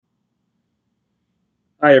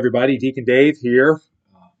Hi, everybody. Deacon Dave here,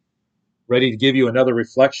 ready to give you another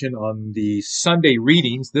reflection on the Sunday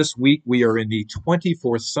readings. This week we are in the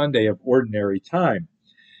 24th Sunday of Ordinary Time.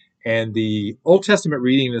 And the Old Testament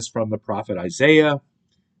reading is from the prophet Isaiah.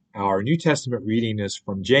 Our New Testament reading is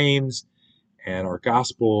from James. And our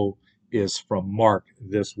Gospel is from Mark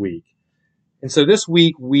this week. And so this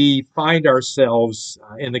week we find ourselves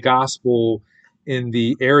in the Gospel in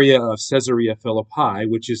the area of Caesarea Philippi,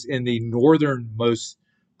 which is in the northernmost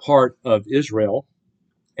part of Israel.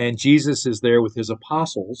 And Jesus is there with his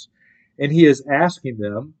apostles, and he is asking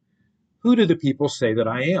them, "Who do the people say that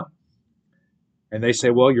I am?" And they say,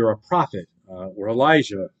 "Well, you're a prophet, or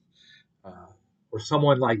Elijah, uh, or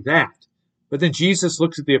someone like that." But then Jesus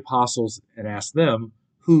looks at the apostles and asks them,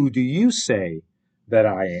 "Who do you say that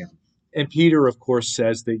I am?" And Peter, of course,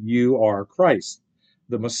 says that you are Christ,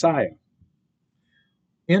 the Messiah.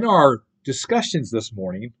 In our discussions this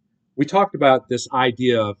morning, we talked about this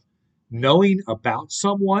idea of knowing about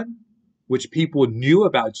someone, which people knew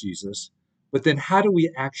about Jesus, but then how do we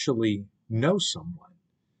actually know someone?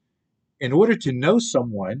 In order to know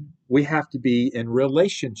someone, we have to be in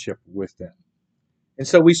relationship with them. And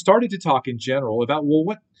so we started to talk in general about,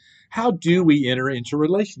 how do we enter into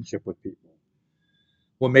relationship with people?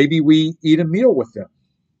 Well, maybe we eat a meal with them.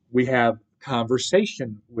 We have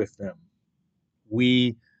conversation with them.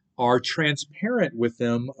 We are transparent with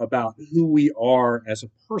them about who we are as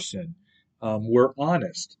a person. We're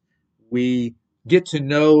honest. We get to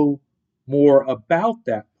know more about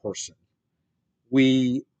that person.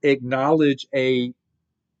 We acknowledge a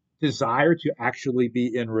desire to actually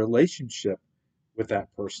be in relationship with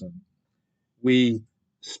that person. We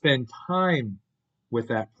spend time with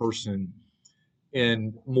that person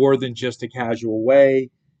in more than just a casual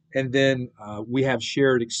way. And then we have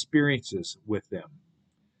shared experiences with them.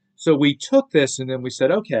 So we took this and then we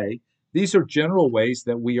said, okay, these are general ways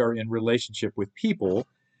that we are in relationship with people.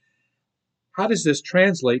 How does this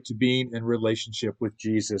translate to being in relationship with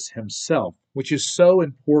Jesus himself, which is so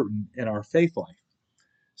important in our faith life?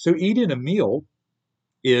 So eating a meal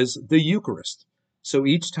is the Eucharist. So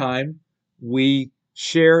each time we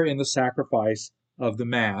share in the sacrifice of the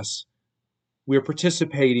Mass, we're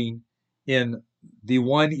participating in the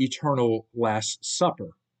one eternal Last Supper.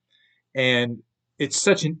 And it's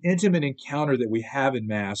such an intimate encounter that we have in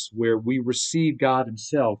Mass where we receive God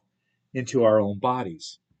himself into our own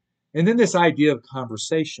bodies. And then this idea of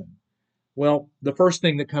conversation. Well, the first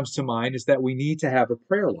thing that comes to mind is that we need to have a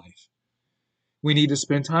prayer life. We need to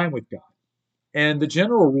spend time with God. And the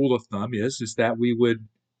general rule of thumb is that we would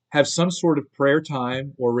have some sort of prayer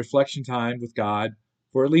time or reflection time with God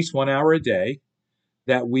for at least 1 hour a day,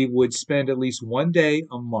 that we would spend at least one day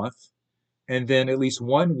a month and then at least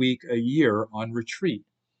 1 week a year on retreat.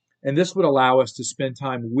 And this would allow us to spend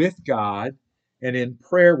time with God and in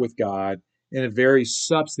prayer with God in a very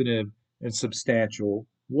substantive and substantial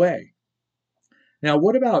way. Now,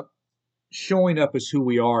 what about showing up as who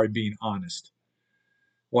we are and being honest?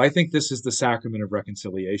 Well, I think this is the sacrament of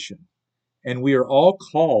reconciliation. And we are all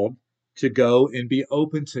called to go and be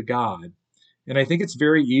open to God. And I think it's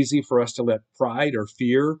very easy for us to let pride or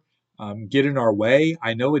fear get in our way.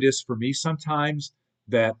 I know it is for me sometimes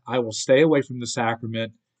that I will stay away from the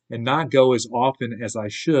sacrament and not go as often as I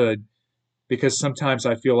should because sometimes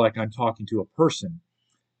I feel like I'm talking to a person.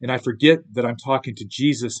 And I forget that I'm talking to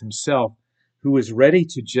Jesus himself, who is ready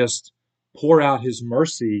to just pour out his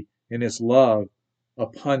mercy and his love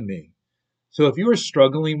upon me. So if you are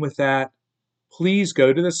struggling with that, please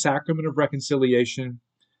go to the sacrament of reconciliation,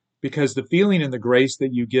 because the feeling and the grace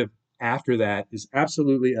that you give after that is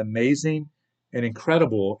absolutely amazing and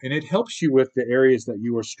incredible. And it helps you with the areas that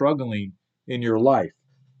you are struggling in your life.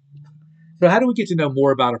 So, how do we get to know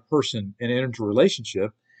more about a person and enter into a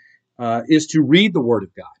relationship? Is to read the Word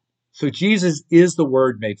of God. So, Jesus is the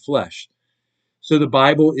Word made flesh. So, the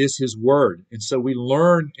Bible is His Word. And so, we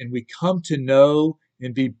learn and we come to know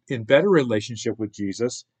and be in better relationship with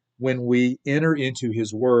Jesus when we enter into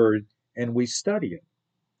His Word and we study it.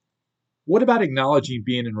 What about acknowledging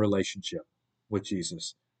being in relationship with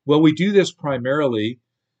Jesus? Well, we do this primarily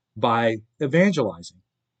by evangelizing.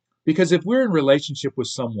 Because if we're in relationship with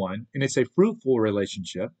someone and it's a fruitful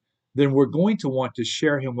relationship, then we're going to want to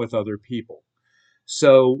share him with other people.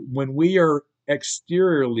 So when we are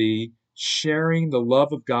exteriorly sharing the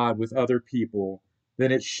love of God with other people,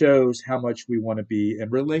 then it shows how much we want to be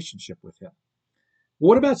in relationship with him.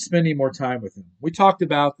 What about spending more time with him? We talked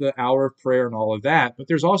about the hour of prayer and all of that, but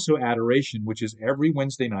there's also adoration, which is every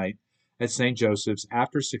Wednesday night at St. Joseph's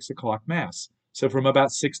after 6 o'clock Mass. So from about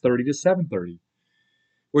 6:30 to 7:30,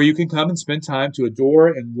 where you can come and spend time to adore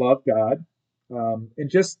and love God, and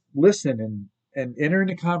just listen and and enter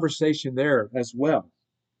into conversation there as well.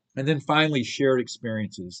 And then finally, shared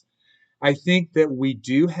experiences. I think that we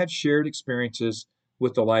do have shared experiences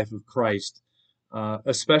with the life of Christ,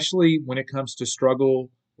 especially when it comes to struggle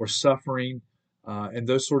or suffering and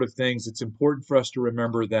those sort of things. It's important for us to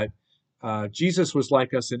remember that Jesus was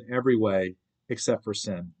like us in every way except for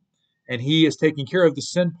sin. And he is taking care of the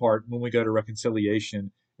sin part when we go to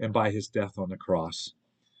reconciliation and by his death on the cross.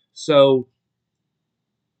 So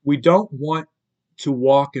we don't want to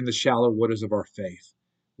walk in the shallow waters of our faith.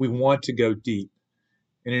 We want to go deep.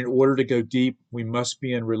 And in order to go deep, we must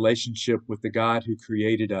be in relationship with the God who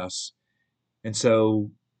created us. And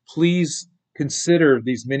so please consider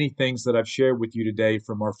these many things that I've shared with you today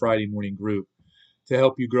from our Friday morning group to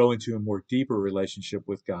help you grow into a more deeper relationship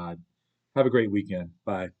with God. Have a great weekend.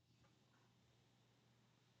 Bye.